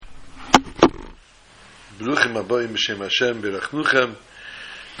Baruchim Abayim B'Shem Hashem B'Rachnuchem.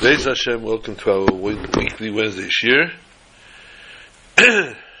 Beis Hashem, welcome to our weekly Wednesday Shir.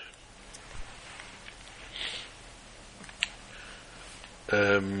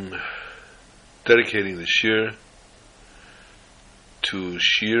 Dedicating the Shir to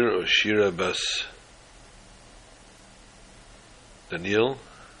Shir or Shira Bas Daniel.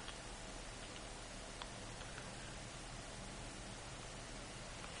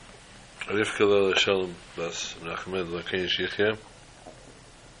 Rivka Lela Shalom Bas Nachmed Lakein Shichya.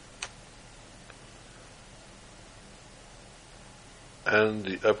 And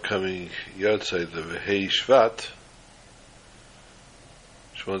the upcoming Yahrzeit of Hei Shvat,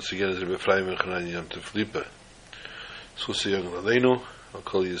 which once again is Rebbe Ephraim and Chananya Yom Tov Lipa. Zchus Yogan Aleinu, I'll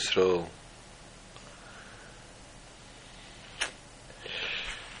call Yisrael.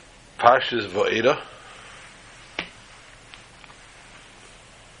 Parshas Va'era.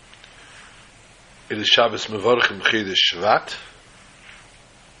 It is Shabbos Mevarchim Chodesh Shvat.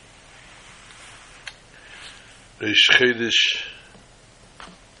 Reish Chodesh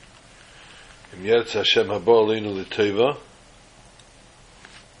Im Yirtzeh Hashem Haba Aleinu L'Tova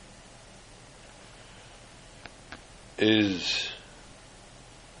is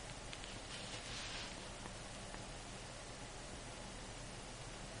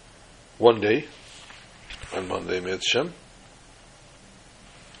one day on Monday Me'ez Shem.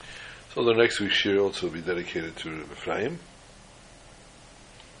 So the next week's shir also will be dedicated to Rebbe Ephraim.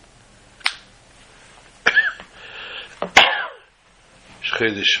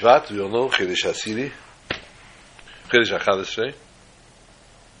 Chodesh Shvat, we all know, Chodesh Hasiri, Chodesh HaChadeshrei.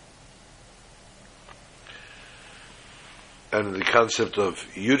 And the concept of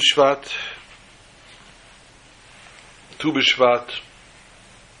Yud Shvat, Tu B'Shvat,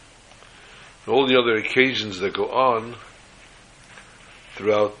 and all the other occasions that go on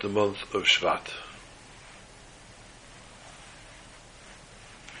throughout the month of Shvat.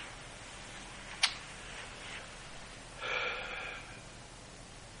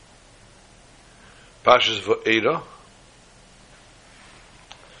 Parshas Va'era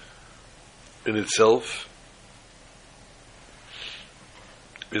in itself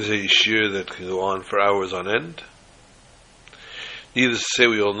is a shir that can go on for hours on end. Needless to say,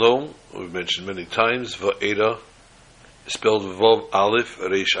 we all know, we've mentioned many times, Va'era is spelled Vav Aleph,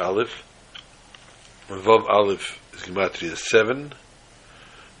 Reish Aleph. Vav Aleph is gematria 7,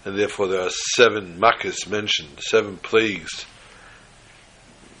 and therefore there are 7 makkos mentioned, 7 plagues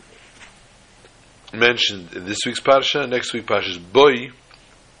mentioned in this week's parsha. Next week's parsha is Boi.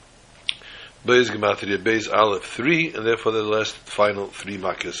 Boi is gematria Beis Aleph 3, and therefore the last final 3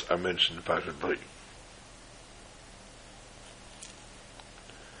 makkos are mentioned in parsha Boi.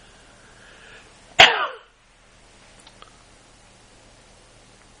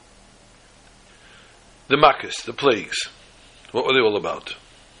 The makkos, the plagues, what were they all about?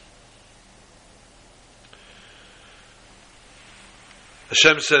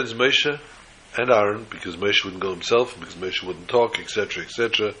 Hashem sends Moshe and Aaron, because Moshe wouldn't go himself, because Moshe wouldn't talk, etc.,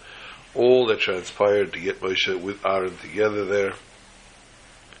 etc., all that transpired to get Moshe with Aaron together there,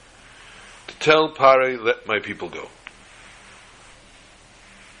 to tell Parei, let my people go.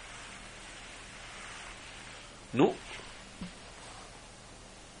 No.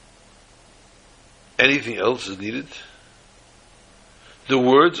 Anything else is needed? The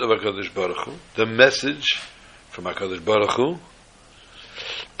words of HaKadosh Baruch Hu, the message from HaKadosh Baruch Hu,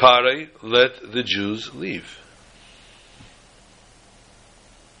 Parei, let the Jews leave.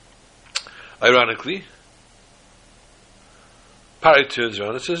 Ironically, Parei turns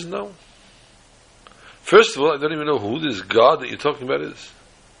around and says, no. First of all, I don't even know who this God that you're talking about is.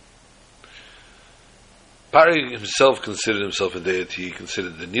 Parei himself considered himself a deity. He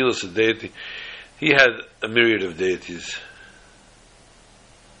considered the Nilus a deity. He had a myriad of deities.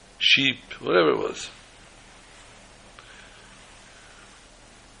 Sheep, whatever it was.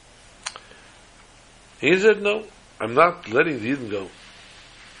 He said, no, I'm not letting the Yidden go.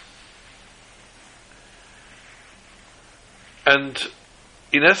 And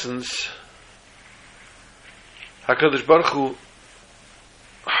in essence, HaKadosh Baruch Hu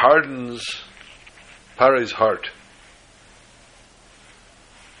hardens Parei's heart.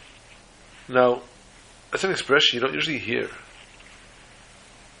 Now, that's an expression you don't usually hear.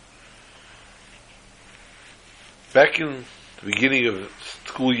 Back in the beginning of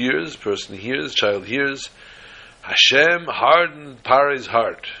school years, person hears, child hears, Hashem hardened Parei's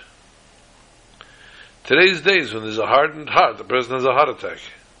heart. Today's days, when there's a hardened heart, the person has a heart attack.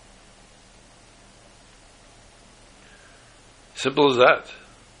 Simple as that.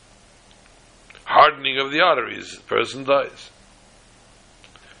 Hardening of the arteries, the person dies.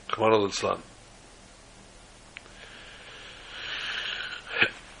 Come on, Islam.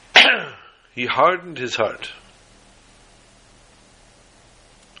 He hardened his heart.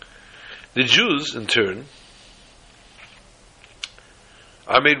 The Jews, in turn,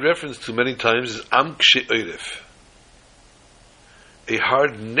 are made reference to many times as Am Kshe Oiref, a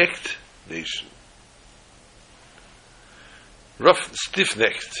hard-necked nation. Rough,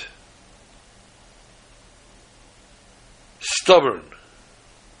 stiff-necked, stubborn.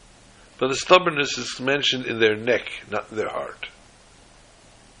 But the stubbornness is mentioned in their neck, not in their heart.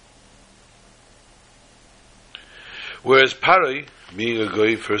 Whereas Parai, being a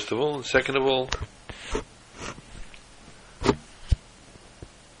goy, first of all, and second of all,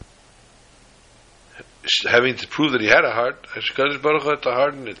 having to prove that he had a heart, HaKadosh Baruch Hu had to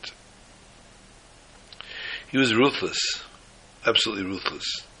harden it. He was ruthless, absolutely ruthless.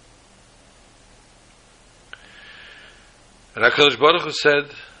 And HaKadosh Baruch Hu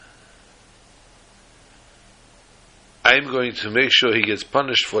said, I'm going to make sure he gets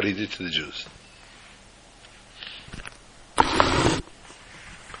punished for what he did to the Jews.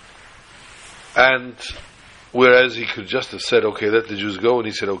 And whereas he could just have said, okay, let the Jews go, and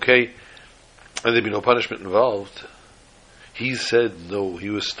he said, okay, and there'd be no punishment involved, he said no. He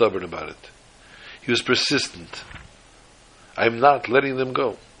was stubborn about it. He was persistent. I'm not letting them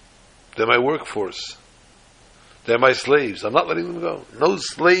go. They're my workforce. They're my slaves. I'm not letting them go. No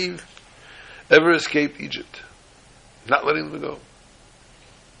slave ever escaped Egypt. Not letting them go.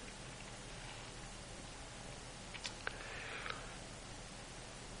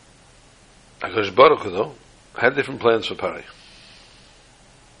 HaKadosh Baruch Hu, though, had different plans for Parai.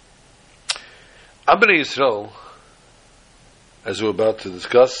 Bnei Yisrael, as we're about to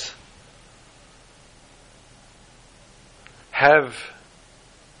discuss, have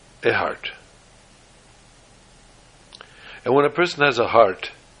a heart. And when a person has a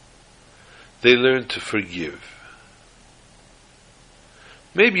heart, they learn to forgive.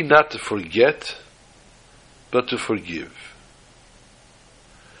 Maybe not to forget, but to forgive.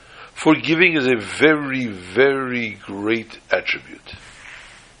 Forgiving is a very, very great attribute.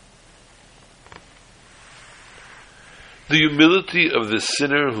 The humility of the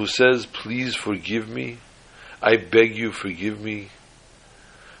sinner who says, please forgive me, I beg you, forgive me.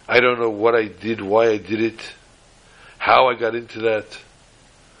 I don't know what I did, why I did it, how I got into that.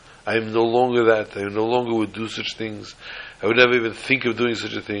 I am no longer that. I no longer would do such things. I would never even think of doing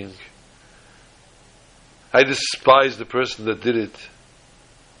such a thing. I despise the person that did it.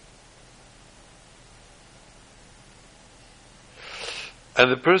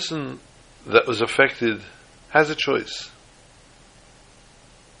 And the person that was affected has a choice.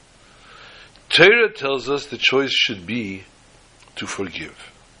 Torah tells us the choice should be to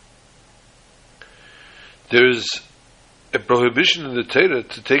forgive. There's a prohibition in the Torah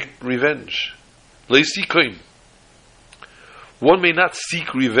to take revenge. Leisikoim. One may not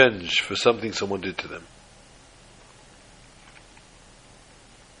seek revenge for something someone did to them.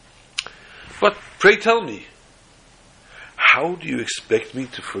 But pray tell me, how do you expect me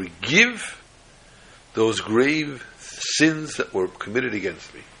to forgive those grave sins that were committed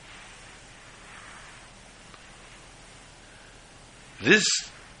against me? This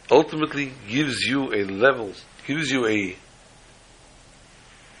ultimately gives you a level, gives you a,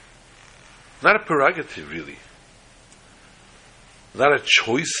 not a prerogative really, not a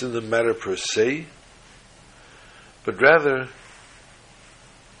choice in the matter per se, but rather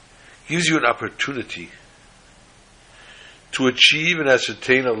gives you an opportunity to achieve and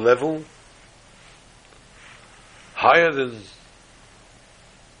ascertain a level higher than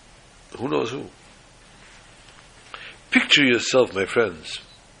who knows who. Picture yourself, my friends,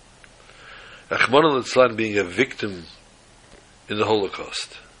 Rachmana litzlan, being a victim in the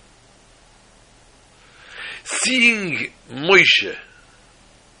Holocaust. Seeing Moshe,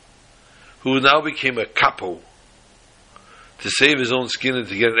 who now became a capo, to save his own skin and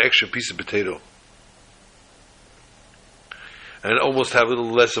to get an extra piece of potato, and almost have a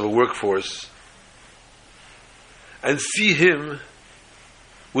little less of a workforce, and see him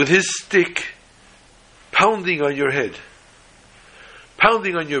with his stick pounding on your head,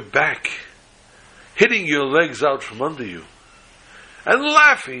 pounding on your back, hitting your legs out from under you, and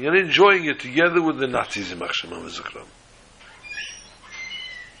laughing and enjoying it together with the Nazis in Machshama V'Zikram.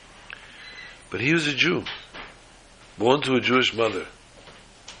 But he was a Jew, born to a Jewish mother.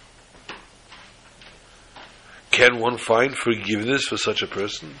 Can one find forgiveness for such a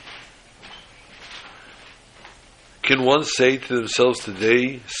person? Can one say to themselves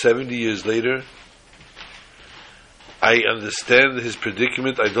today, 70 years later, I understand his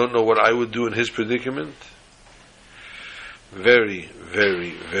predicament, I don't know what I would do in his predicament? Very,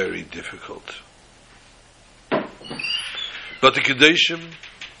 very, very difficult. But the Kedoshim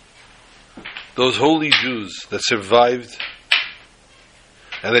those holy Jews that survived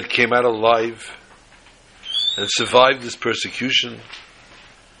and that came out alive and survived this persecution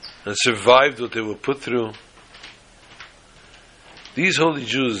and survived what they were put through, these holy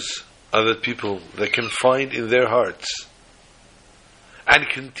Jews are the people that can find in their hearts and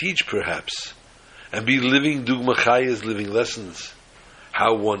can teach perhaps and be living dugma chayas, living lessons,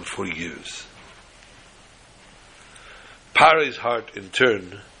 how one forgives. Paro's heart, in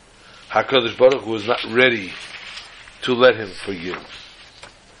turn, HaKadosh Baruch Hu was not ready to let him forgive,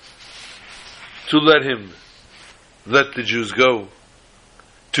 to let the Jews go,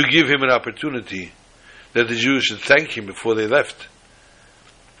 to give him an opportunity that the Jews should thank him before they left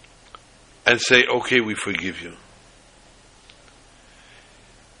and say, okay, we forgive you.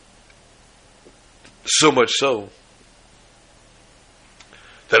 So much so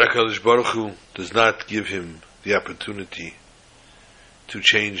that HaKadosh Baruch Hu does not give him the opportunity to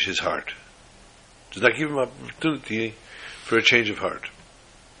change his heart. Does not give him an opportunity for a change of heart.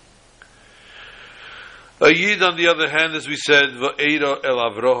 A Yid, on the other hand, as we said, Va'era el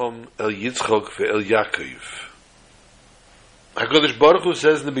Avraham, el Yitzchok, ve'el Yaakov. HaKadosh Baruch Hu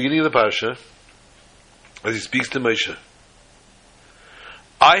says in the beginning of the parasha, as he speaks to Moshe,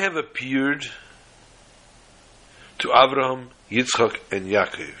 I have appeared to Avraham, Yitzchak, and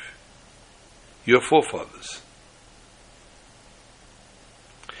Yaakov, your forefathers,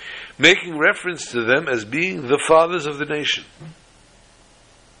 making reference to them as being the fathers of the nation.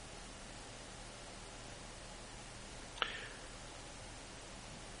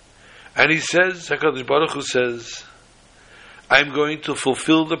 And he says, HaKadosh Baruch Hu says, I'm going to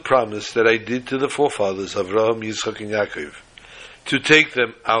fulfill the promise that I did to the forefathers, Avraham, Yitzchak, and Yaakov, to take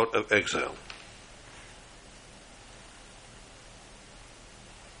them out of exile.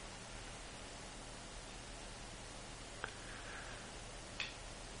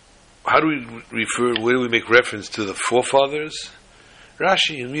 How do we refer, where do we make reference to the forefathers?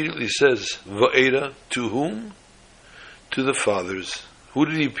 Rashi immediately says, Va'era, to whom? To the fathers. Who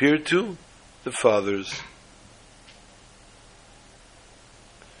did he appear to? The fathers.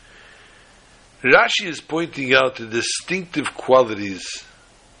 Rashi is pointing out the distinctive qualities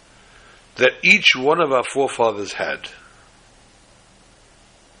that each one of our forefathers had.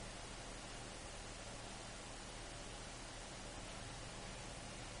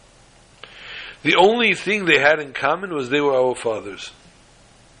 The only thing they had in common was they were our fathers.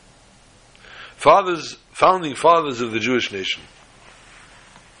 Founding fathers of the Jewish nation.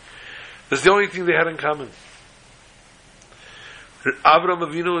 That's the only thing they had in common. Avram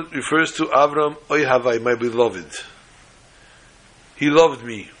Avinu refers to Avram, Oy Havai, my beloved. He loved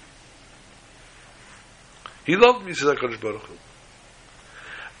me. He loved me, says HaKadosh Baruch Hu.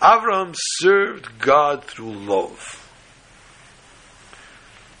 Avram served God through love.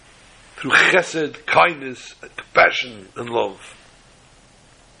 Through chesed, kindness, and compassion, and love.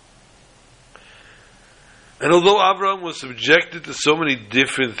 And although Abraham was subjected to so many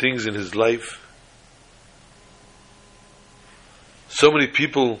different things in his life, so many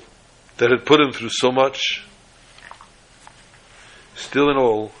people that had put him through so much, still in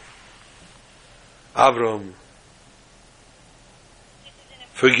all, Abraham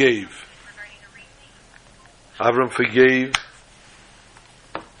forgave. Abraham forgave,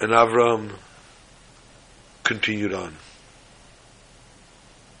 and Abraham continued on.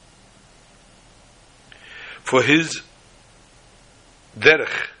 For his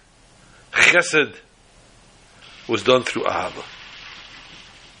derech, chesed, was done through Ahava.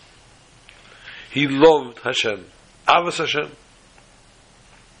 He loved Hashem. Avas Hashem.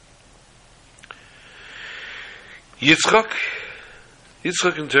 Yitzchak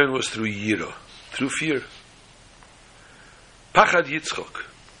in turn was through Yira, through fear. Pachad Yitzchak.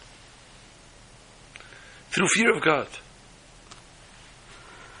 Through fear of God.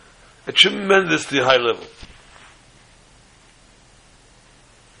 A tremendously high level.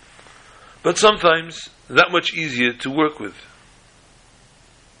 But sometimes that much easier to work with.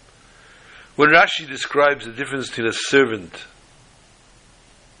 When Rashi describes the difference between a servant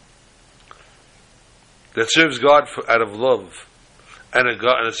that serves God out of love and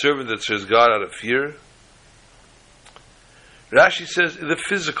a servant that serves God out of fear, Rashi says the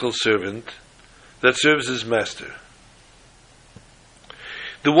physical servant that serves his master.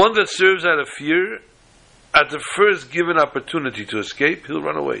 The one that serves out of fear, at the first given opportunity to escape, he'll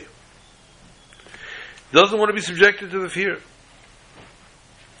run away. Doesn't want to be subjected to the fear.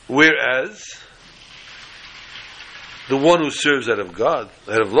 Whereas the one who serves out of God,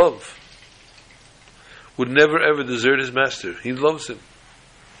 out of love, would never ever desert his master. He loves him.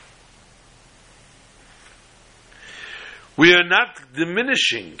 We are not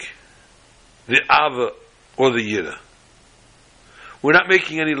diminishing the ava or the yira. We're not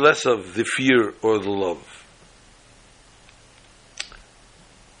making any less of the fear or the love.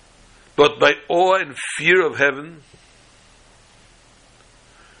 But by awe and fear of heaven,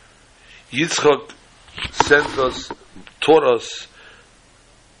 Yitzchak sent us, taught us,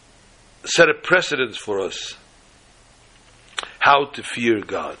 set a precedence for us how to fear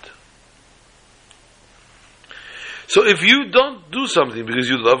God. So if you don't do something because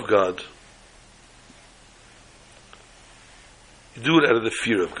you love God, you do it out of the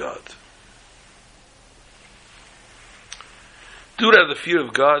fear of God. Do it out of the fear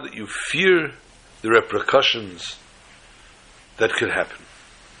of God, that you fear the repercussions that could happen.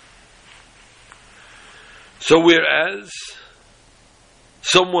 So whereas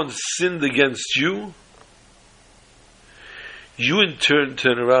someone sinned against you, you in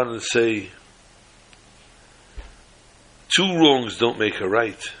turn around and say, two wrongs don't make a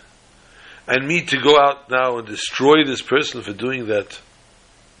right. And me to go out now and destroy this person for doing that,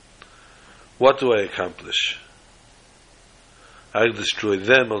 what do I accomplish? I'll destroy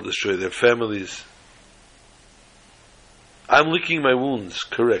them, I'll destroy their families. I'm licking my wounds,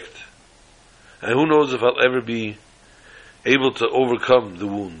 correct. And who knows if I'll ever be able to overcome the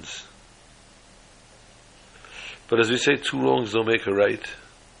wounds. But as we say, two wrongs don't make a right.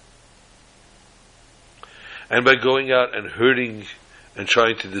 And by going out and hurting and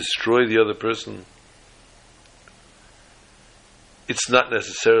trying to destroy the other person, it's not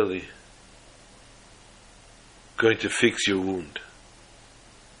necessarily going to fix your wound.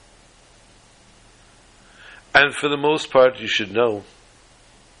 And for the most part, you should know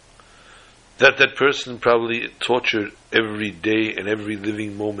that that person probably tortured every day and every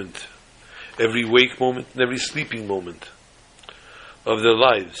living moment, every wake moment and every sleeping moment of their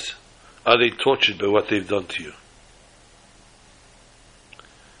lives. Are they tortured by what they've done to you?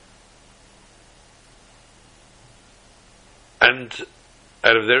 And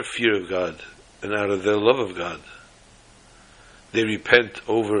out of their fear of God and out of their love of God, they repent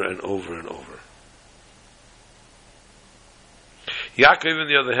over and over and over. Yaakov, on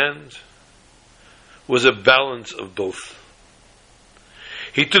the other hand, was a balance of both.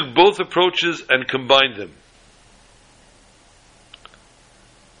 He took both approaches and combined them.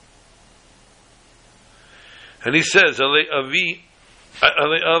 And he says, my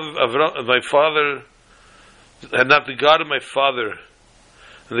father, and not the God of my father,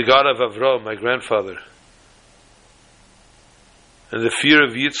 and the God of Avraham, my grandfather, and the fear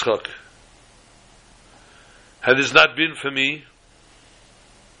of Yitzchak, had this not been for me,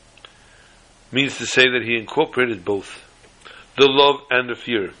 means to say that he incorporated both, the love and the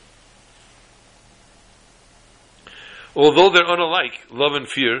fear. Although they're unalike, love and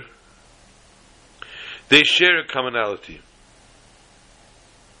fear, they share a commonality.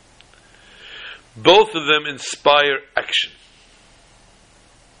 Both of them inspire action.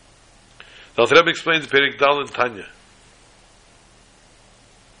 The Alter Rebbe explains Perek Dal in Tanya.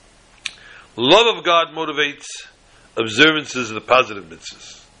 Love of God motivates observances of the positive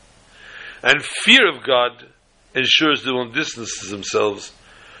mitzvahs. And fear of God ensures they won't distance themselves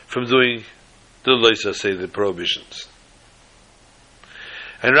from doing the loisa, say, the prohibitions.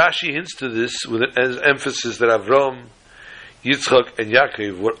 And Rashi hints to this with an emphasis that Avram, Yitzchak, and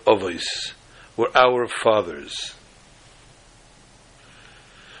Yaakov were avos, were our fathers.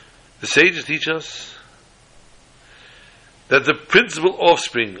 The sages teach us that the principal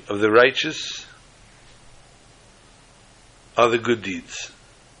offspring of the righteous are the good deeds.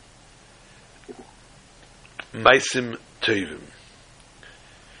 Maisim Tovim.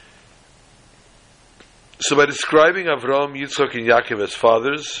 So by describing Avraham, Yitzchak, and Yaakov as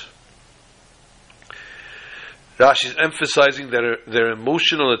fathers, Rashi is emphasizing that their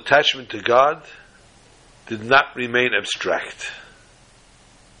emotional attachment to God did not remain abstract,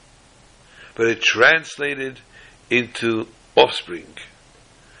 but it translated into offspring,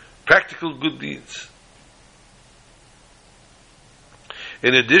 practical good deeds.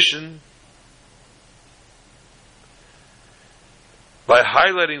 In addition, by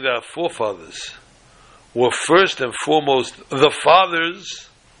highlighting that our forefathers were first and foremost the fathers,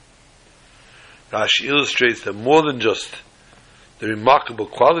 Rashi illustrates that more than just the remarkable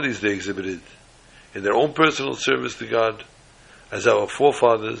qualities they exhibited in their own personal service to God as our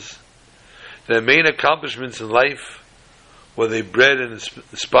forefathers, their main accomplishments in life were they bred and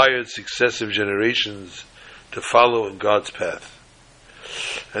inspired successive generations to follow in God's path.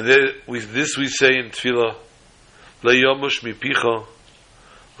 And this we say in Tefillah, Le yomush mipicha,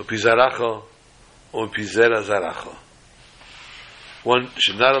 upizaracha, upizera zaracha. One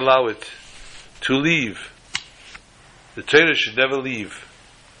should not allow it to leave. The Torah should never leave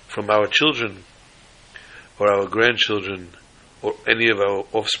from our children or our grandchildren or any of our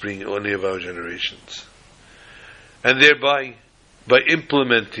offspring or any of our generations. And thereby, by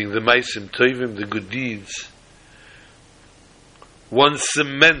implementing the Maisim Tovim, the good deeds, one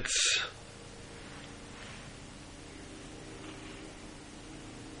cements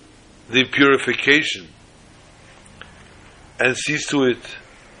the purification and sees to it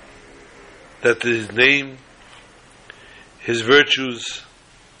that his name, his virtues,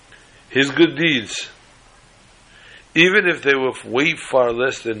 his good deeds, even if they were way far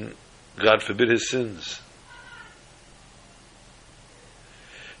less than, God forbid, his sins,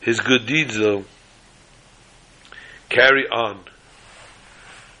 his good deeds, though, carry on,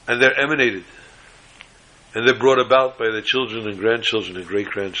 and they're emanated, and they're brought about by the children and grandchildren and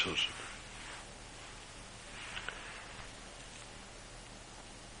great-grandchildren.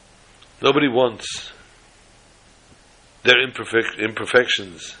 Nobody wants their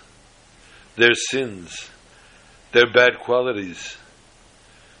imperfections, their sins, their bad qualities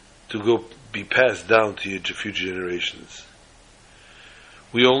to be passed down to your future generations.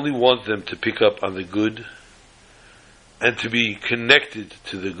 We only want them to pick up on the good and to be connected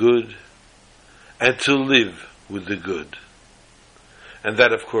to the good and to live with the good. And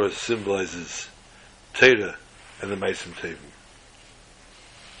that, of course, symbolizes Torah and the Maisim Tovim.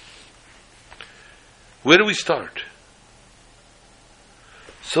 Where do we start?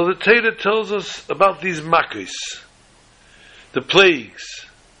 So the Torah tells us about these makos, the plagues.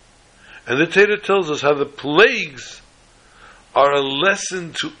 And the Torah tells us how the plagues are a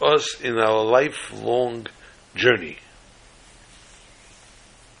lesson to us in our lifelong journey.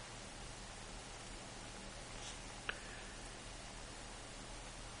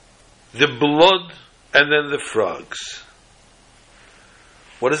 The blood and then the frogs.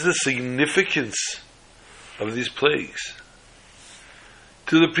 What is the significance of these plagues?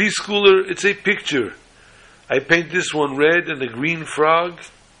 To the preschooler, it's a picture. I paint this one red and a green frog.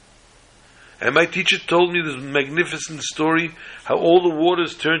 And my teacher told me this magnificent story, how all the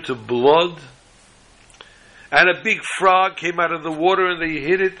waters turned to blood. And a big frog came out of the water and they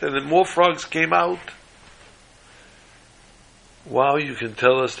hit it, and then more frogs came out. Wow, you can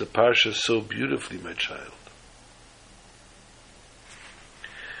tell us the parsha so beautifully, my child.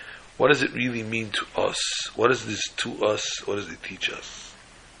 What does it really mean to us? What is this to us? What does it teach us?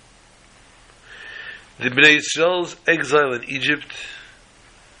 The Bnei Yisrael's exile in Egypt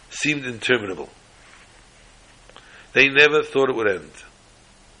seemed interminable. They never thought it would end.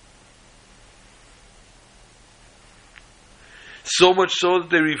 So much so that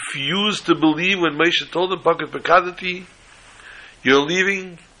they refused to believe when Moshe told them, Pakat Pekadati, you're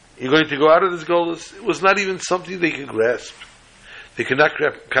leaving, you're going to go out of this Golus. It was not even something they could grasp. They could not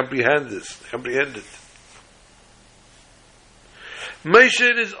comprehend it. Moshe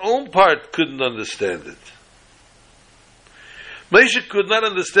in his own part couldn't understand it. Moshe could not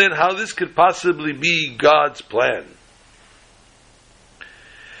understand how this could possibly be God's plan.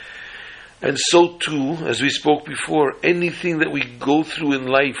 And so too, as we spoke before, anything that we go through in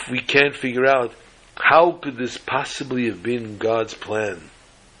life, we can't figure out, how could this possibly have been God's plan?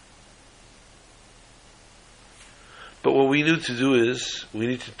 But what we need to do is, we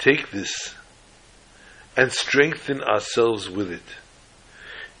need to take this and strengthen ourselves with it,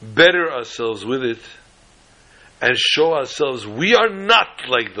 better ourselves with it, and show ourselves we are not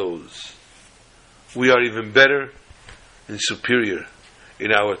like those. We are even better and superior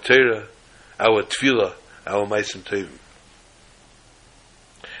in our Torah, our Tefillah, our Maisim Tovim,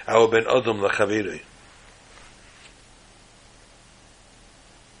 our Ben Adam Lachaverei.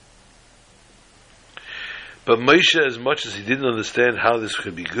 But Moshe, as much as he didn't understand how this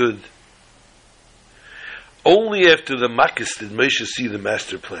could be good, only after the Makkos did Moshe see the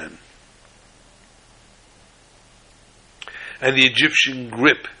master plan. And the Egyptian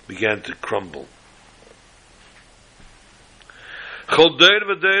grip began to crumble.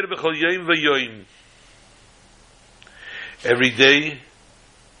 Every day,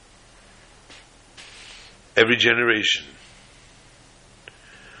 every generation,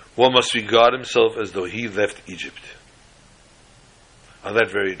 one must regard himself as though he left Egypt on that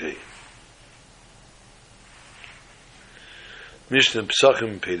very day. Mishnah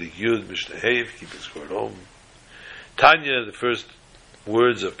Pesachim, Perek Yud, Mishnah Heiv, keep it scored home. Tanya, the first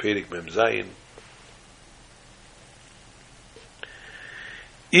words of Perek Mem Zayin.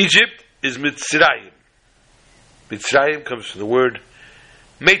 Egypt is Mitzrayim. Mitzrayim comes from the word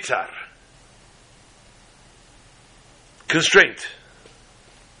Meitzar, constraint.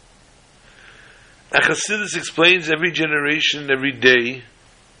 And Chassidus explains every generation, every day,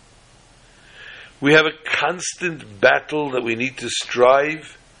 we have a constant battle that we need to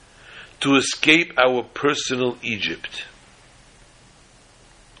strive to escape our personal Egypt.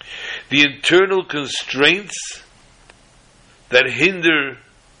 The internal constraints that hinder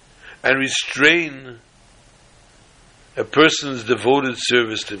and restrain a person's devoted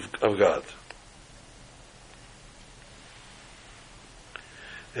service of God.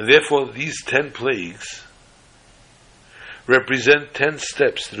 And therefore these 10 plagues represent 10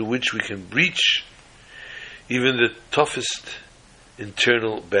 steps through which we can breach even the toughest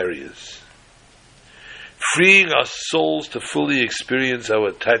internal barriers, freeing our souls to fully experience our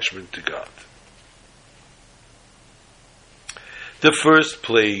attachment to God. The first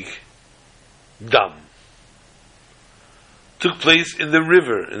plague, Dam, took place in the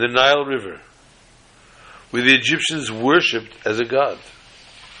river, in the Nile River, where the Egyptians worshipped as a god.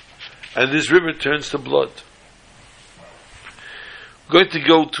 And this river turns to blood. We're going to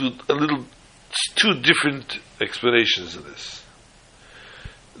go to two different explanations of this.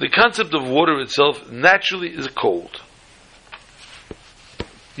 The concept of water itself naturally is cold.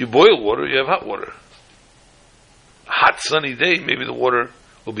 You boil water, you have hot water. A hot sunny day, maybe the water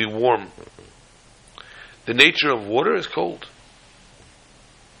will be warm. The nature of water is cold.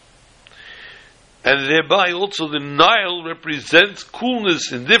 And thereby also the Nile represents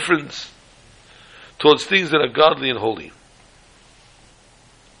coolness, indifference towards things that are godly and holy.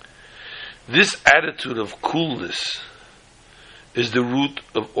 This attitude of coolness is the root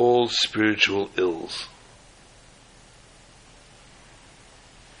of all spiritual ills.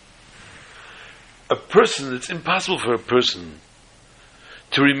 It's impossible for a person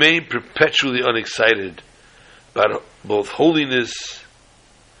to remain perpetually unexcited about both holiness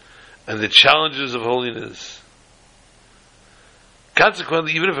and the challenges of holiness.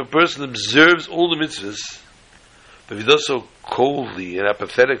 Consequently, even if a person observes all the mitzvahs, but if he does so coldly and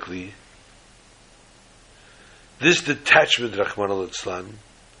apathetically, this detachment, Rahman al-Islam,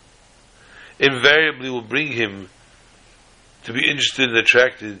 invariably will bring him to be interested and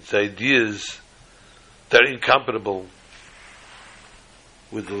attracted to ideas that are incompatible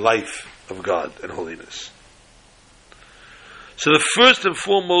with the life of God and holiness. So the first and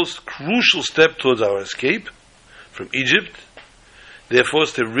foremost crucial step towards our escape from Egypt, therefore,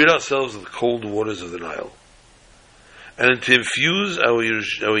 is to rid ourselves of the cold waters of the Nile, and to infuse our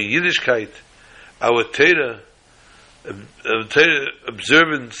Yiddishkeit, our Torah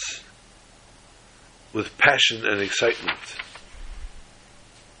observance with passion and excitement.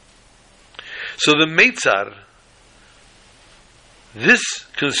 So the Meitzar, this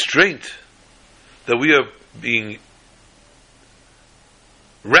constraint that we are being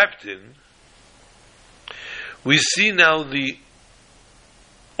wrapped in, we see now the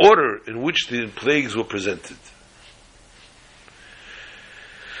order in which the plagues were presented.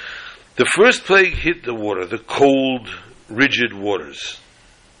 The first plague hit the water, the cold, rigid waters.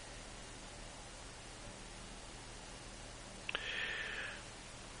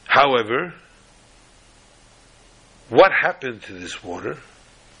 However, what happened to this water?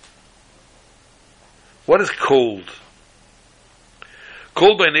 What is cold?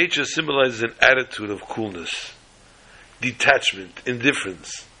 Cold by nature symbolizes an attitude of coolness, detachment,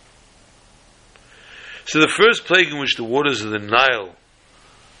 indifference. So the first plague in which the waters of the Nile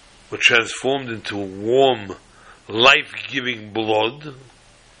were transformed into warm, life-giving blood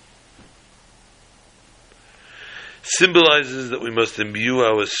symbolizes that we must imbue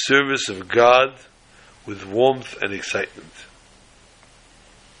our service of God with warmth and excitement.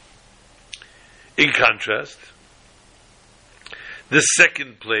 In contrast, the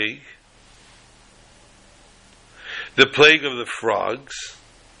second plague, the plague of the frogs,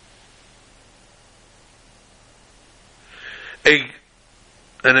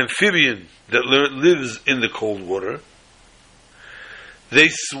 an amphibian that lives in the cold water, they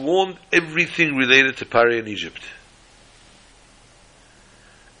swarmed everything related to Pari in Egypt,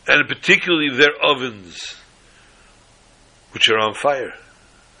 and particularly their ovens, which are on fire.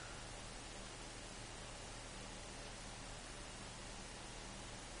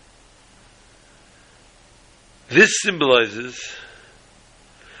 This symbolizes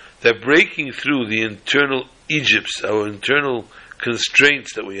that breaking through the internal Egypts, our internal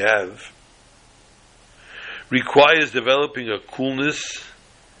constraints that we have, requires developing a coolness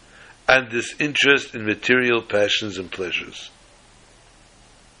and disinterest in material passions and pleasures.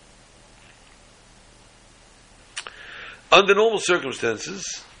 Under normal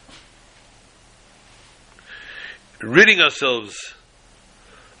circumstances, ridding ourselves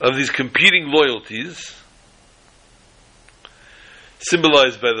of these competing loyalties,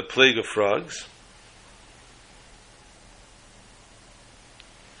 symbolized by the plague of frogs,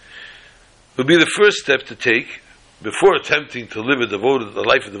 would be the first step to take before attempting to live a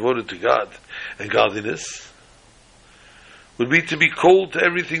life devoted to God and godliness, would be to be cold to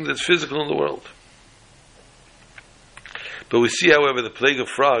everything that's physical in the world. But we see, however, the plague of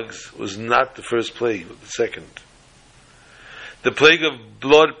frogs was not the first plague, but the second. The plague of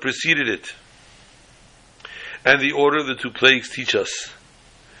blood preceded it. And the order of the two plagues teach us.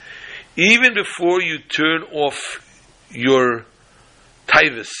 Even before you turn off your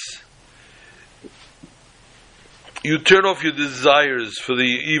tivus, you turn off your desires for the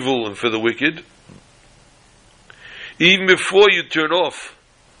evil and for the wicked, even before you turn off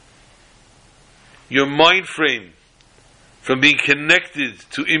your mind frame from being connected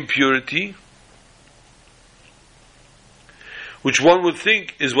to impurity, which one would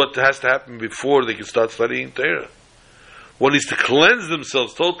think is what has to happen before they can start studying Torah. One needs to cleanse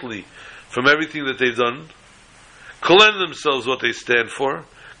themselves totally from everything that they've done, cleanse themselves what they stand for,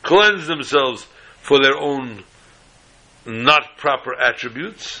 cleanse themselves for their own not proper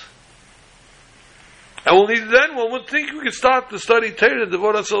attributes. And only then one would think we can start to study Torah and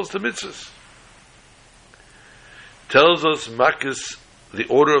devote ourselves to mitzvahs. Tells us Makkos, the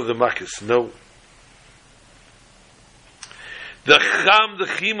order of the Makkos. No. The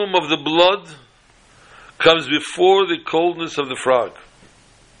chimum of the blood comes before the coldness of the frog.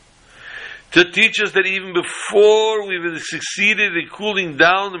 To teach us that even before we've succeeded in cooling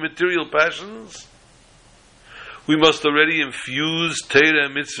down the material passions, we must already infuse Torah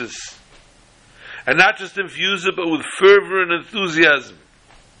and mitzvahs. And not just infuse it, but with fervor and enthusiasm.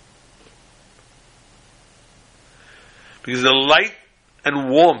 Because the light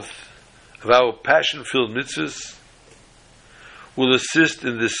and warmth of our passion-filled mitzvahs will assist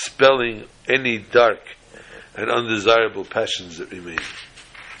in dispelling any dark and undesirable passions that remain.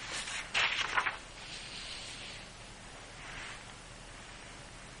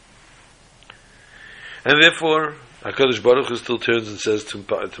 And therefore, HaKadosh Baruch Hu still turns and says to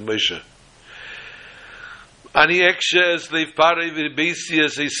Moshe, Ani ekshe es leif Parei v'beisi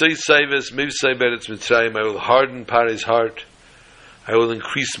es eisai ves mivsai beretz Mitzrayim. I will harden Parei's heart. I will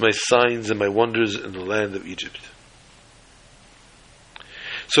increase my signs and my wonders in the land of Egypt.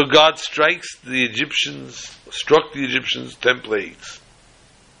 So God struck the Egyptians 10 plagues,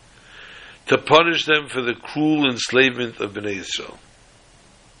 to punish them for the cruel enslavement of Bnei Yisrael.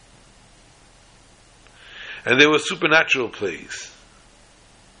 And there were supernatural plagues.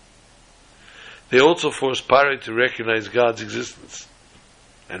 They also forced Paroi to recognize God's existence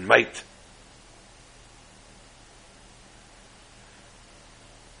and might.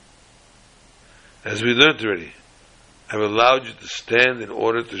 As we learned already, I've allowed you to stand in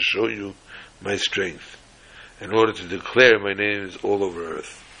order to show you my strength, in order to declare my name is all over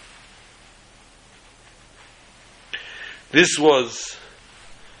earth. This was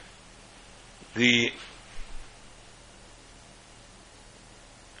the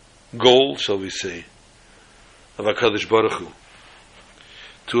goal, shall we say, of HaKadosh Baruch Hu,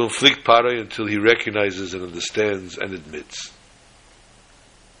 to inflict Paroi until he recognizes and understands and admits.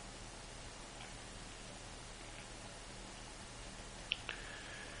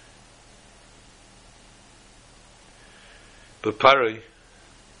 But Paroi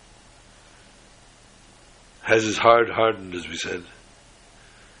has his heart hardened, as we said,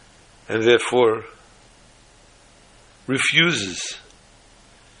 and therefore refuses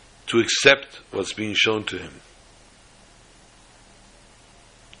to accept what's being shown to him.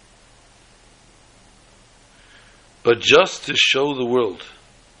 But just to show the world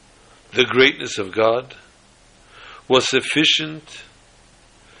the greatness of God was sufficient.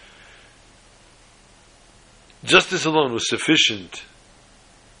 Just this alone was sufficient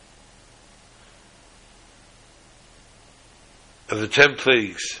of the 10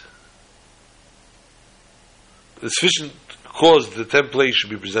 plagues. The sufficient cause the 10 plagues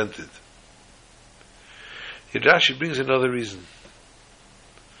should be presented. Yet Rashi brings another reason.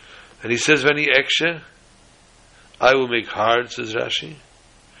 And he says, Veni ekshe, I will make hard, says Rashi.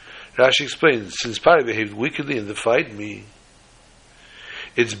 Rashi explains, since Paroi behaved wickedly and defied me,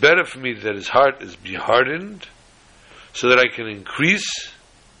 it's better for me that his heart is be hardened, so that I can increase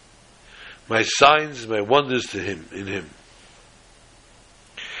my signs, my wonders to him, in him.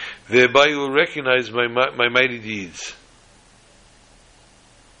 Thereby you will recognize my mighty deeds.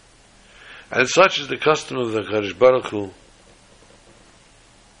 And such is the custom of the HaKadosh Baruch Hu.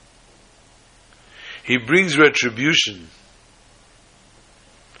 He brings retribution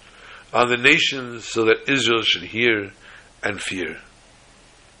on the nations so that Israel should hear and fear.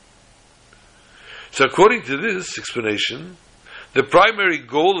 So according to this explanation, the primary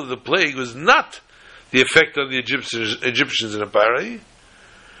goal of the plague was not the effect on the Egyptians in Paroi,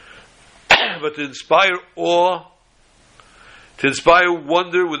 but to inspire awe to inspire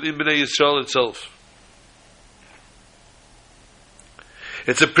wonder within Bnei Yisrael itself.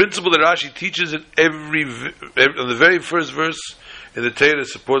 It's a principle that Rashi teaches in on the very first verse in the Torah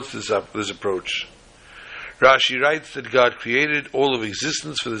supports this approach. Rashi writes that God created all of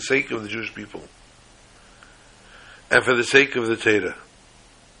existence for the sake of the Jewish people and for the sake of the Torah.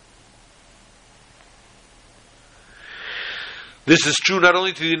 This is true not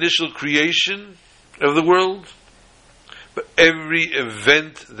only to the initial creation of the world, but every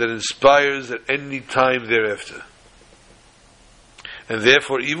event that inspires at any time thereafter. And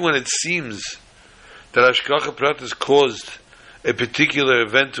therefore, even when it seems that Hashgacha Pratis caused a particular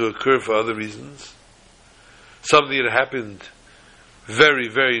event to occur for other reasons, something that happened very,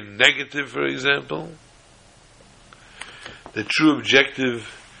 very negative, for example, the true objective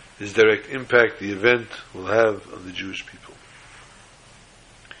is direct impact the event will have on the Jewish people.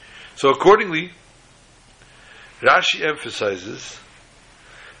 So accordingly, Rashi emphasizes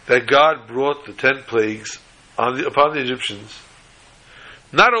that God brought the 10 plagues upon the Egyptians,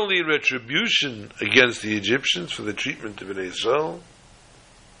 not only in retribution against the Egyptians for the treatment of Bnei Yisrael,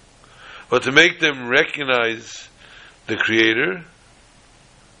 but to make them recognize the Creator,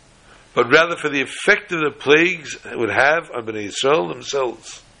 but rather for the effect of the plagues it would have on Bnei Yisrael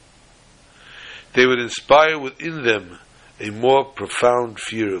themselves. They would inspire within them a more profound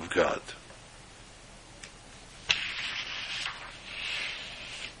fear of God.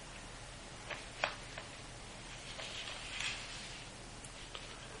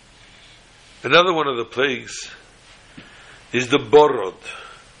 Another one of the plagues is the borod,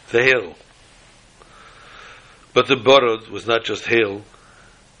 the hail. But the borod was not just hail,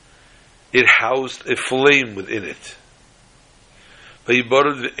 it housed a flame within it.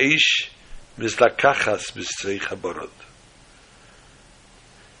 Vayiborod v'eish mislakachas b'sreich haborod.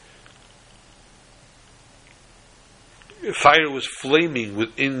 Fire was flaming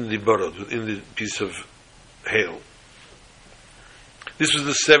within the borod, within the piece of hail. This was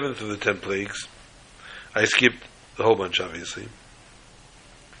the 7th of the 10 plagues. I skipped the whole bunch, obviously.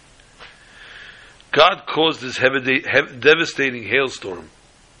 God caused this devastating hailstorm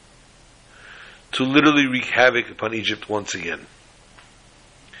to literally wreak havoc upon Egypt once again.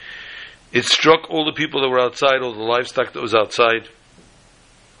 It struck all the people that were outside, all the livestock that was outside,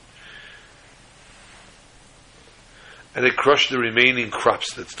 and it crushed the remaining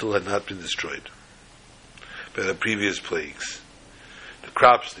crops that still had not been destroyed by the previous plagues. The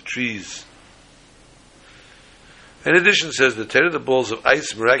crops, the trees. In addition, says the Torah, the balls of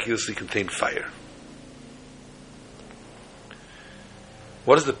ice miraculously contained fire.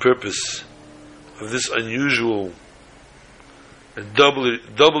 What is the purpose of this unusual and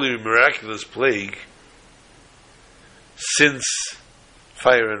doubly miraculous plague, since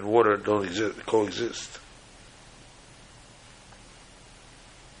fire and water don't coexist?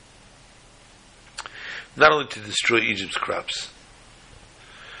 Not only to destroy Egypt's crops,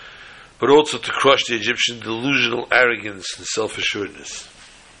 but also to crush the Egyptian delusional arrogance and self-assuredness.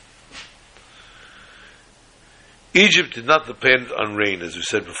 Egypt did not depend on rain, as we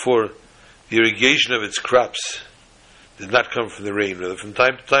said before. The irrigation of its crops did not come from the rain. Rather, from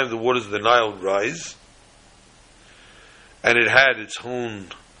time to time, the waters of the Nile would rise, and it had its own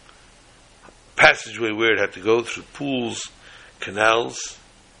passageway where it had to go through pools, canals,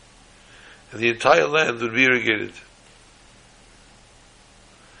 and the entire land would be irrigated.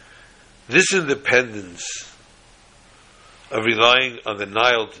 This independence of relying on the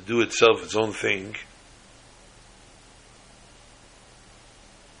Nile to do itself its own thing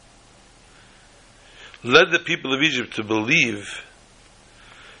led the people of Egypt to believe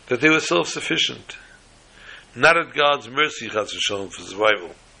that they were self-sufficient, not at God's mercy, Chas v'Shalom, for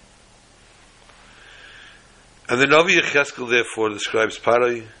survival. And the Navi Yecheskel therefore describes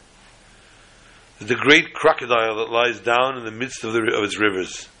Parai as the great crocodile that lies down in the midst of its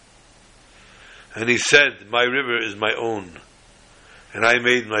rivers. And he said, "My river is my own, and I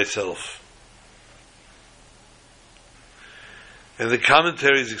made myself." And the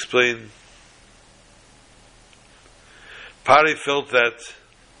commentaries explain, Pari felt that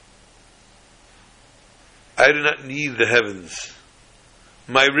I do not need the heavens.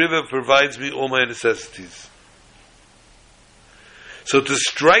 My river provides me all my necessities. So to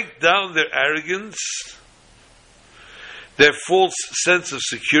strike down their arrogance, their false sense of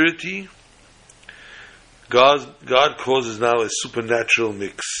security, God causes now a supernatural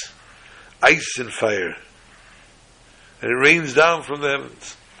mix, ice and fire, and it rains down from the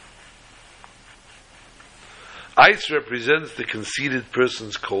heavens. Ice represents the conceited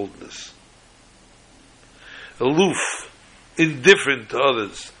person's coldness, aloof, indifferent to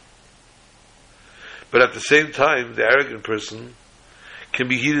others. But at the same time, the arrogant person can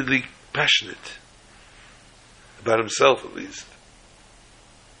be heatedly passionate about himself, at least.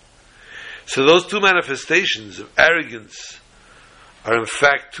 So those two manifestations of arrogance are in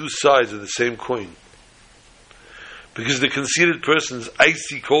fact two sides of the same coin. Because the conceited person's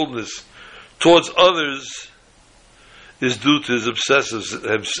icy coldness towards others is due to his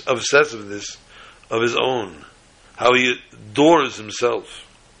obsessiveness of his own, how he adores himself.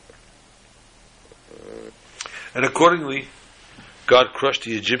 And accordingly, God crushed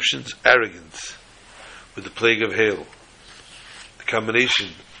the Egyptians' arrogance with the plague of hail, the combination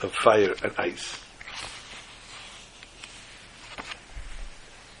of fire and ice.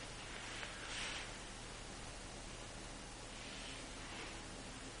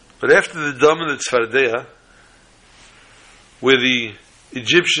 But after the dominant Tzfardea, where the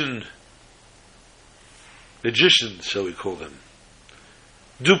Egyptian magicians, shall we call them,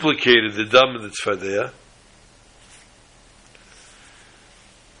 duplicated the dominant Tzfardea,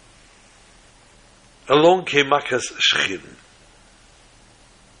 along came Makas Shchin,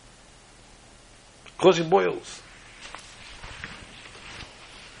 causing boils.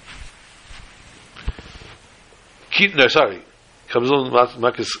 Comes along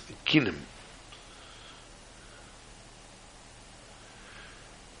Makas Kinim,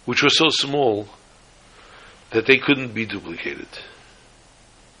 which were so small that they couldn't be duplicated.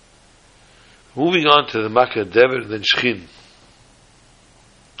 Moving on to the Makkah Dever and then Shchin.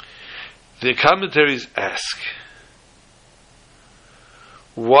 The commentaries ask,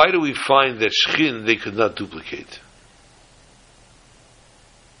 why do we find that Shchin they could not duplicate?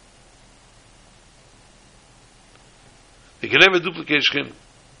 They can never duplicate Shchin.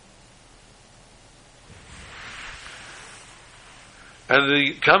 And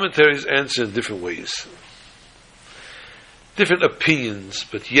the commentaries answer in different ways. Different opinions,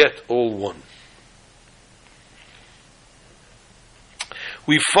 but yet all one.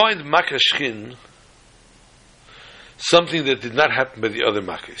 We find Makkah Shchin something that did not happen by the other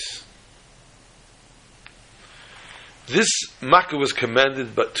Makkahs. This Makkah was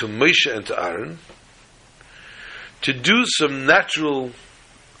commanded but to Moshe and to Aaron to do some natural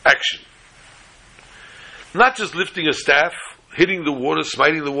action. Not just lifting a staff, hitting the water,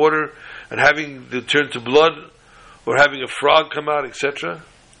 smiting the water, and having it turn to blood, or having a frog come out, etc.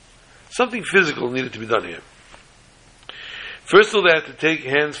 Something physical needed to be done here. First of all, they had to take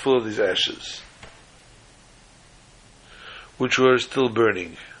hands full of these ashes, which were still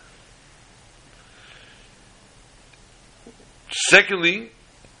burning. Secondly,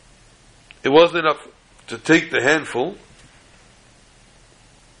 it wasn't enough to take the handful.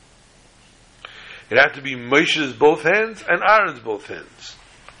 It had to be Moshe's both hands and Aaron's both hands.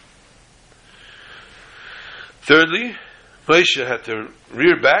 Thirdly, Moshe had to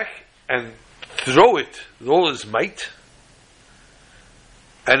rear back and throw it with all his might,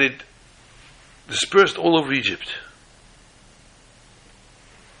 and it dispersed all over Egypt.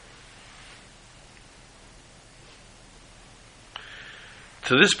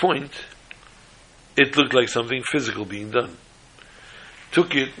 To this point, it looked like something physical being done.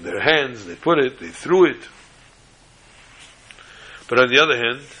 Took it in their hands, they put it, they threw it. But on the other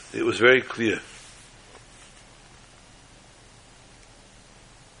hand, it was very clear.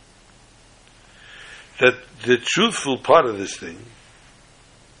 That the truthful part of this thing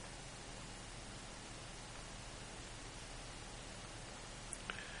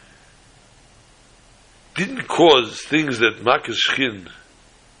didn't cause things that Makas Shchin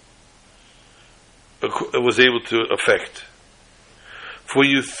was able to affect. For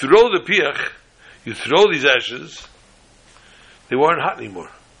you throw the piach, you throw these ashes, they weren't hot anymore.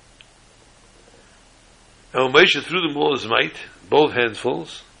 And when Moshe threw them all his might, both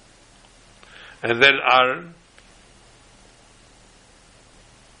handfuls, and then Aaron,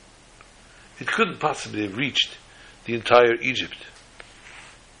 it couldn't possibly have reached the entire Egypt.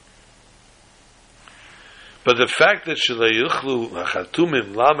 But the fact that Shalei Yuchlu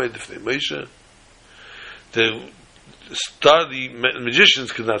Hachatumim Lamed Ifnei Moshe, the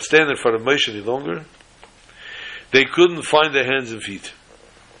magicians could not stand in front of Moshe any longer. They couldn't find their hands and feet.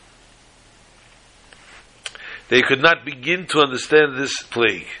 They could not begin to understand this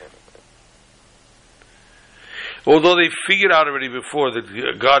plague. Although they figured out already before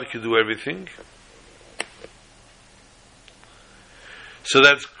that God could do everything. So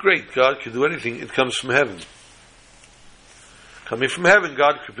that's great. God could do anything. It comes from heaven. Coming from heaven,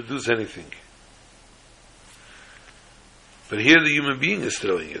 God could produce anything. But here the human being is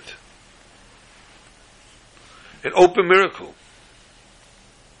throwing it. An open miracle.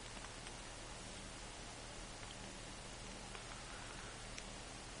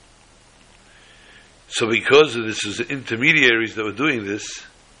 So because of this, was the intermediaries that were doing this,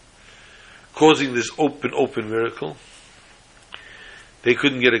 causing this open miracle, they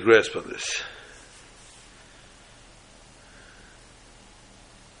couldn't get a grasp on this.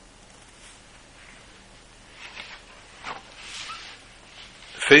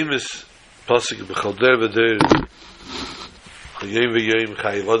 The famous pasuk b'chol der v'der chayim v'yayim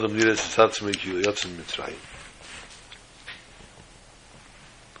chayiv adam niras esatzmei ki yotzim Mitzrayim.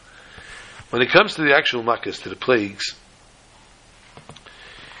 When it comes to the actual makkahs, to the plagues,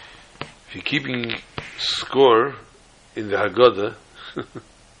 if you're keeping score in the Haggadah,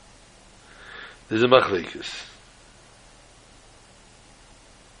 there's a machlekes.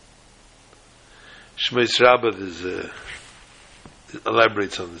 Shmeis Rabbah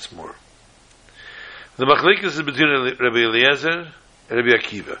elaborates on this more. The machlekes is between Rabbi Eliezer and Rabbi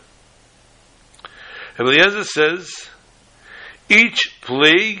Akiva. Rabbi Eliezer says each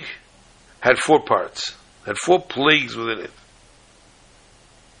plague had 4 parts, had 4 plagues within it.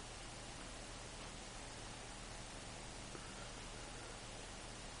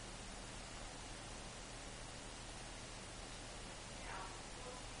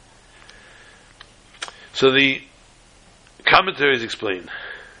 So the commentaries explain.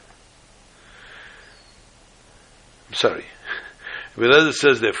 I'm sorry. Rabbi Eliezer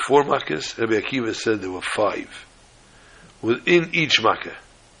says there are 4 makkahs. Rabbi Akiva said there were 5 within each makkah.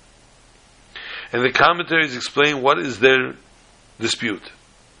 And the commentaries explain what is their dispute.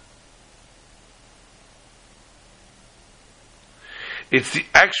 It's the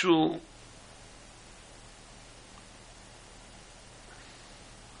actual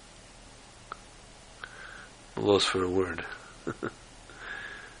loss for a word.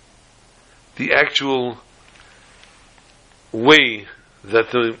 The actual way that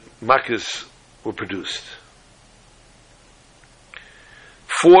the makkahs were produced.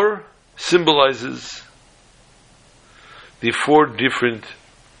 4 symbolizes the 4 different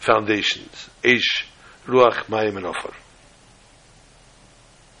foundations: Eish, Ruach, Mayim, and Ofar.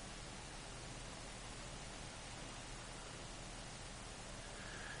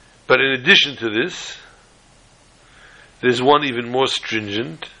 But in addition to this, there's one even more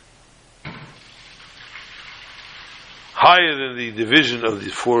stringent, higher than the division of the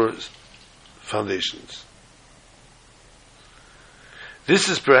 4 foundations. This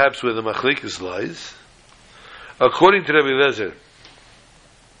is perhaps where the machlekes lies. According to Rabbi Eliezer,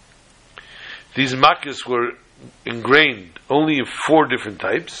 these makkahs were ingrained only in 4 different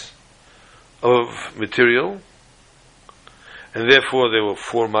types of material, and therefore there were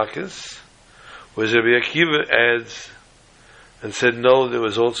 4 makkahs. Whereas Rabbi Akiva adds and said, no, there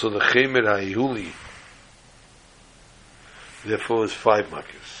was also the Chemer HaYehuli. Therefore it was 5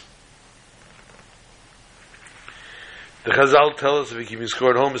 makkahs. The Chazal tell us, if we keep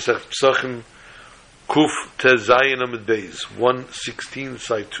score at home, it's Pesachim Kuf Tez Zayin Amid Beis 116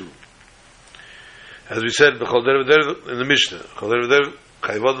 side 2. As we said, in the Mishnah, Chayvodam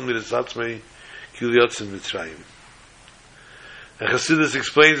Nirasatzmei Kilyotzim Mitzrayim. And Chassidus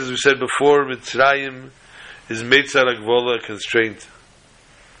explains, as we said before, Mitzrayim is Meitzar Agvola, a constraint.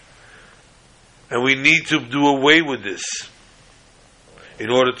 And we need to do away with this in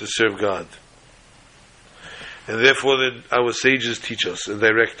order to serve God. And therefore our sages teach us and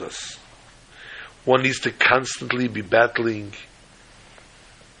direct us. One needs to constantly be battling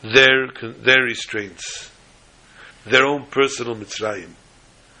their restraints, their own personal Mitzrayim.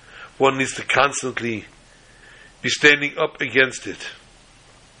 One needs to constantly be standing up against it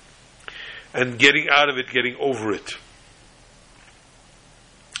and getting out of it, getting over it.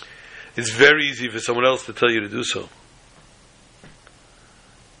 It's very easy for someone else to tell you to do so.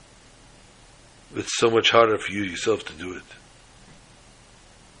 It's so much harder for you yourself to do it.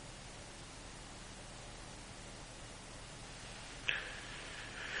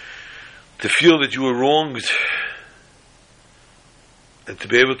 To feel that you were wronged and to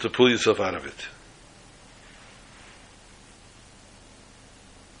be able to pull yourself out of it.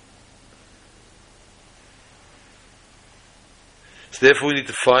 So therefore we need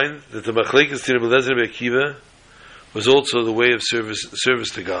to find that the Machlekes Rabbi Eliezer and Rabbi Akiva was also the way of service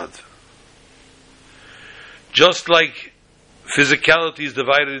to God. Just like physicality is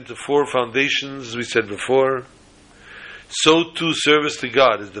divided into 4 foundations, as we said before, so too service to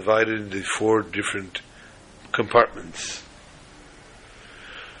God is divided into 4 different compartments.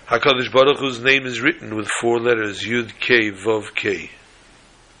 HaKadosh Baruch Hu's name is written with 4 letters, Yud Kei Vav Kei.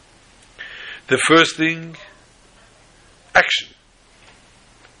 The first thing, action.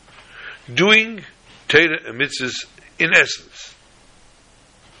 Doing Torah and mitzvahs in essence.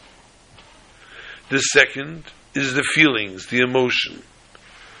 The second is the feelings, the emotion,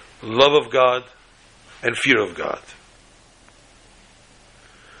 love of God, and fear of God.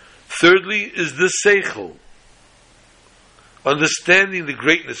 Thirdly is the seichel, understanding the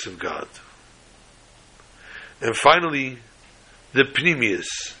greatness of God. And finally, the pnimius,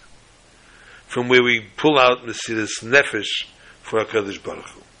 from where we pull out Mesiras Nefesh for HaKadosh Baruch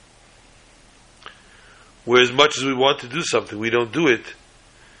Hu. Where as much as we want to do something, we don't do it,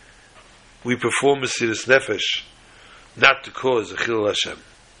 we perform Mesiras Nefesh, not to cause a Chilul Hashem.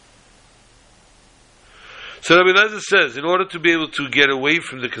 So Rabbi Eliezer says, in order to be able to get away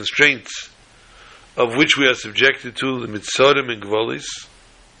from the constraints of which we are subjected to, the Mitzorim and Gvolis,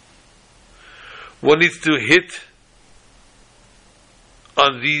 one needs to hit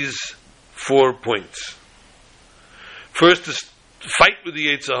on these 4 points. First, to fight with the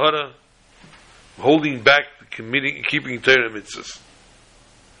Yetzer Hara, holding back, keeping Torah mitzvahs.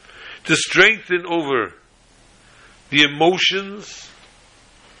 To strengthen over the emotions,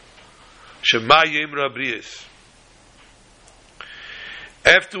 Shema Yemra Briyas.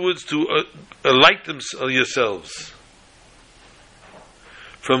 Afterwards, to alight yourselves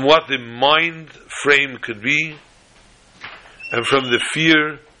from what the mind frame could be and from the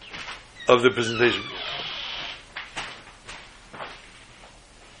fear of the presentation.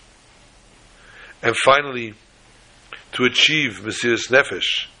 And finally, to achieve Mesiras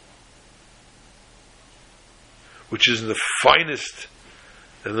Nefesh, which is in the finest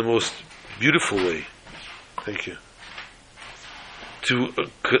and the most beautiful way. Thank you. To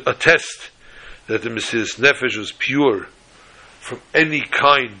attest that the Mesiras Nefesh was pure from any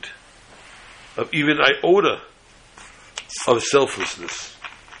kind of even iota of selflessness,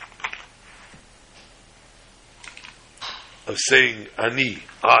 of saying Ani,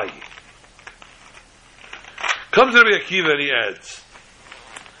 I. Comes Rabbi Akiva and he adds,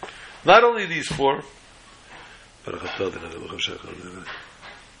 not only these 4,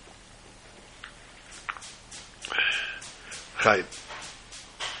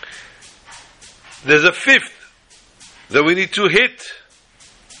 there's a 5th that we need to hit.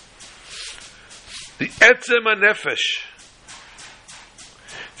 The Etzem HaNefesh.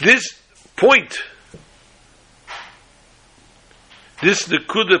 This point, this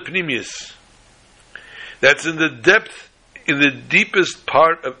Nekuda Pnimius, that's in the depth, in the deepest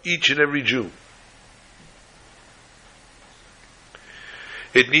part of each and every Jew.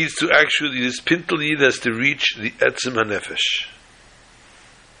 It needs to actually, this Pintel Yid has to reach the Etzem HaNefesh.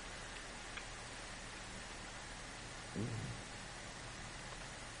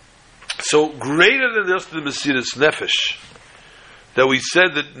 So greater than just the Mesiras Nefesh, that we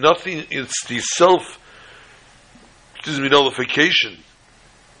said that nothing, it's the self, nullification.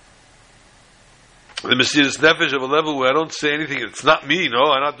 The Mesiras Nefesh of a level where I don't say anything, it's not me,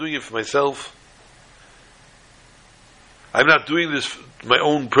 no, I'm not doing it for myself. I'm not doing this for my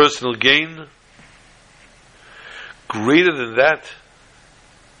own personal gain. Greater than that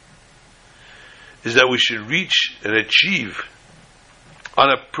is that we should reach and achieve on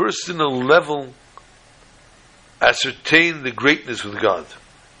a personal level, ascertain the greatness with God.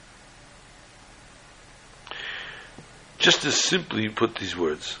 Just to simply put these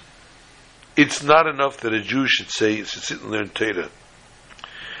words, it's not enough that a Jew should say, should sit and learn Torah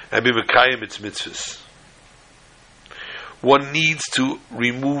and be Mekayim its mitzvahs. One needs to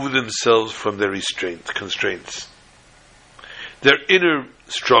remove themselves from their constraints, their inner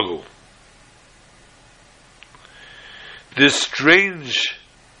struggle, their strange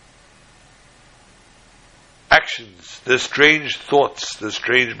actions, their strange thoughts, their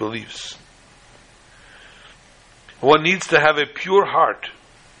strange beliefs. One needs to have a pure heart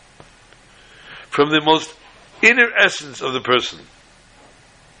from the most inner essence of the person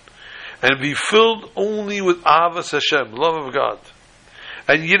and be filled only with Avas Hashem, love of God,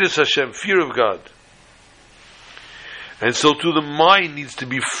 and Yiras Hashem, fear of God. And so too the mind needs to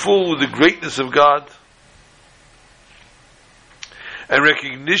be full with the greatness of God and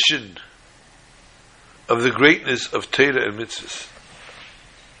recognition of the greatness of Torah and mitzvahs.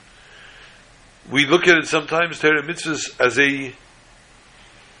 We look at it sometimes, Torah and mitzvahs, as a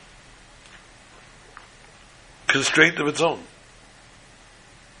constraint of its own.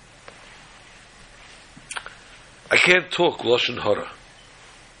 I can't talk Lashon Hara.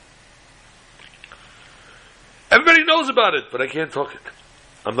 Everybody knows about it, but I can't talk it.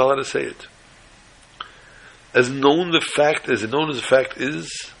 I'm not allowed to say it. As known as the fact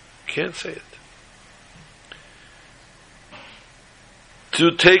is, can't say it.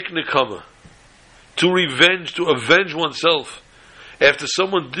 To take nekama, to avenge oneself after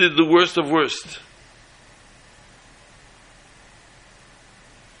someone did the worst of worst.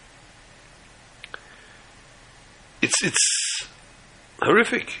 It's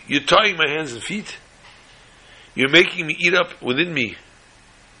horrific. You're tying my hands and feet. You're making me eat up within me.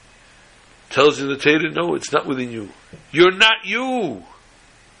 Tells you the Torah, no, it's not within you. You're not you.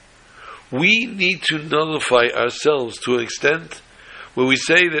 We need to nullify ourselves to an extent where we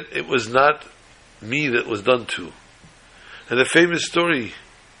say that it was not me that was done to. And the famous story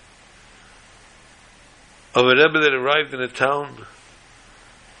of a Rebbe that arrived in a town,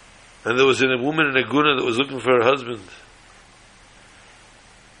 and there was a woman in a guna that was looking for her husband.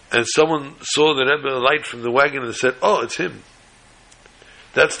 And someone saw the Rebbe alight from the wagon and said, oh, it's him.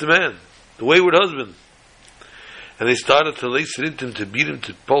 That's the man, the wayward husband. And they started to lace it into him, to beat him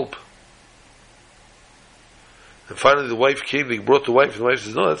to pulp. And finally the wife came, they brought the wife, and the wife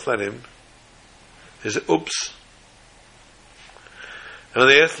says, no, that's not him. They said, oops. And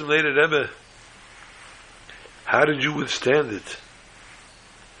they asked him later, Rebbe, how did you withstand it?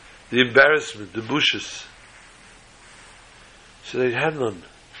 The embarrassment, the bushes. He said, I had none.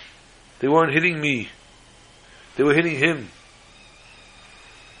 They weren't hitting me. They were hitting him.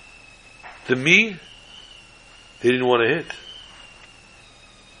 The me, they didn't want to hit.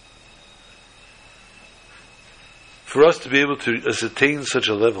 For us to be able to ascertain such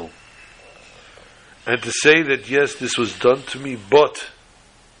a level, and to say that yes, this was done to me, but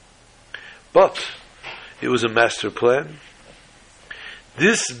it was a master plan.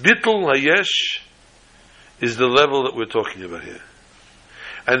 This bittul hayesh is the level that we're talking about here.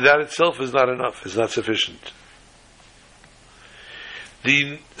 And that itself is not enough, is not sufficient.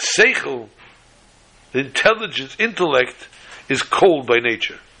 The seichel, the intelligence, intellect, is cold by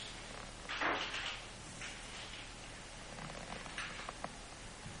nature.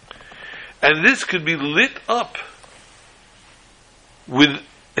 And this could be lit up with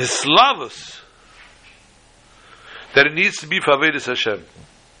hislavus, that it needs to be Favedis Hashem.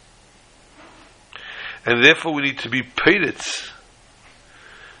 And therefore we need to be pedits.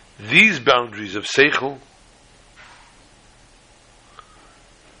 These boundaries of Seichel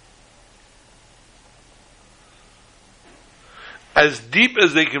as deep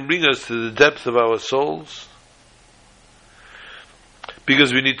as they can bring us to the depth of our souls,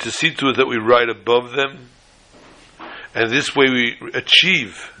 because we need to see to it that we ride above them, and this way we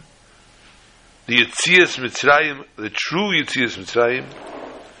achieve the Yetzias Mitzrayim, the true Yetzias Mitzrayim,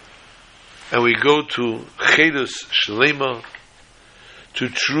 and we go to Chedus Shlema, to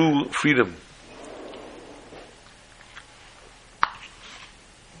true freedom.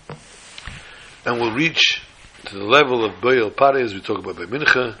 And we'll reach to the level of Bayal Pare as we talk about by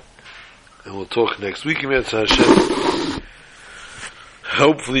Mincha, and we'll talk next week in Mitzvah Hashem.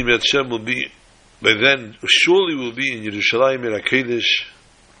 Hopefully Mitzvah Hashem will be, by then, surely will be in Yerushalayim Ir HaKodesh,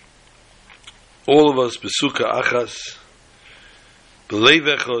 all of us, Besuka Achas,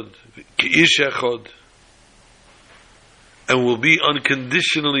 Belev Echad, Keish Echad, and will be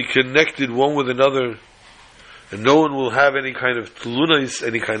unconditionally connected one with another, and no one will have any kind of tlunas,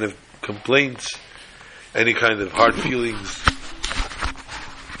 any kind of complaints, any kind of hard feelings,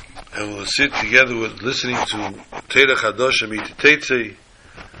 and we'll sit together with listening to Torah Chadash Amit Teitzei,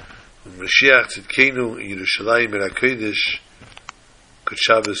 Mashiach Tzidkenu in Yerushalayim Ir HaKodesh. Good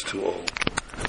Shabbos to all.